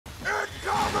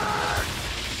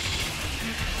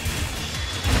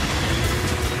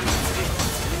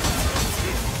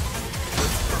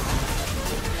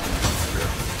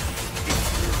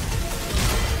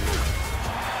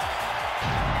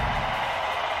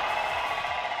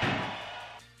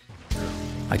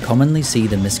I commonly see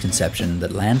the misconception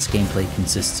that Lance gameplay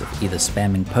consists of either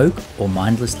spamming poke or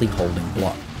mindlessly holding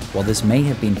block. While this may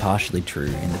have been partially true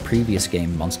in the previous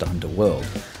game Monster Hunter World,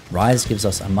 Rise gives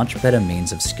us a much better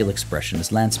means of skill expression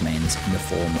as Lance mains in the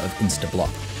form of Insta-Block.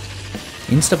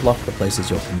 Insta-Block replaces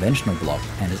your conventional block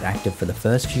and is active for the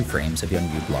first few frames of your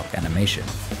new block animation.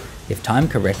 If timed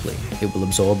correctly, it will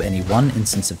absorb any one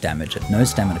instance of damage at no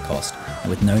stamina cost and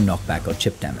with no knockback or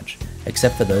chip damage,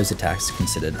 except for those attacks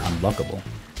considered unblockable.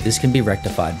 This can be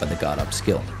rectified by the guard up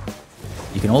skill.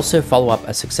 You can also follow up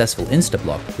a successful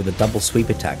Insta-Block with a double sweep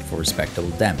attack for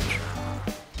respectable damage.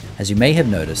 As you may have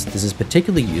noticed, this is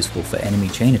particularly useful for enemy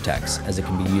chain attacks as it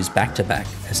can be used back to back,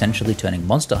 essentially turning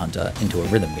Monster Hunter into a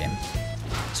rhythm game.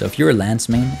 So if you're a Lance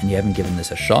main and you haven't given this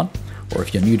a shot, or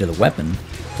if you're new to the weapon,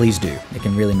 please do. It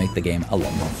can really make the game a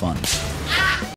lot more fun.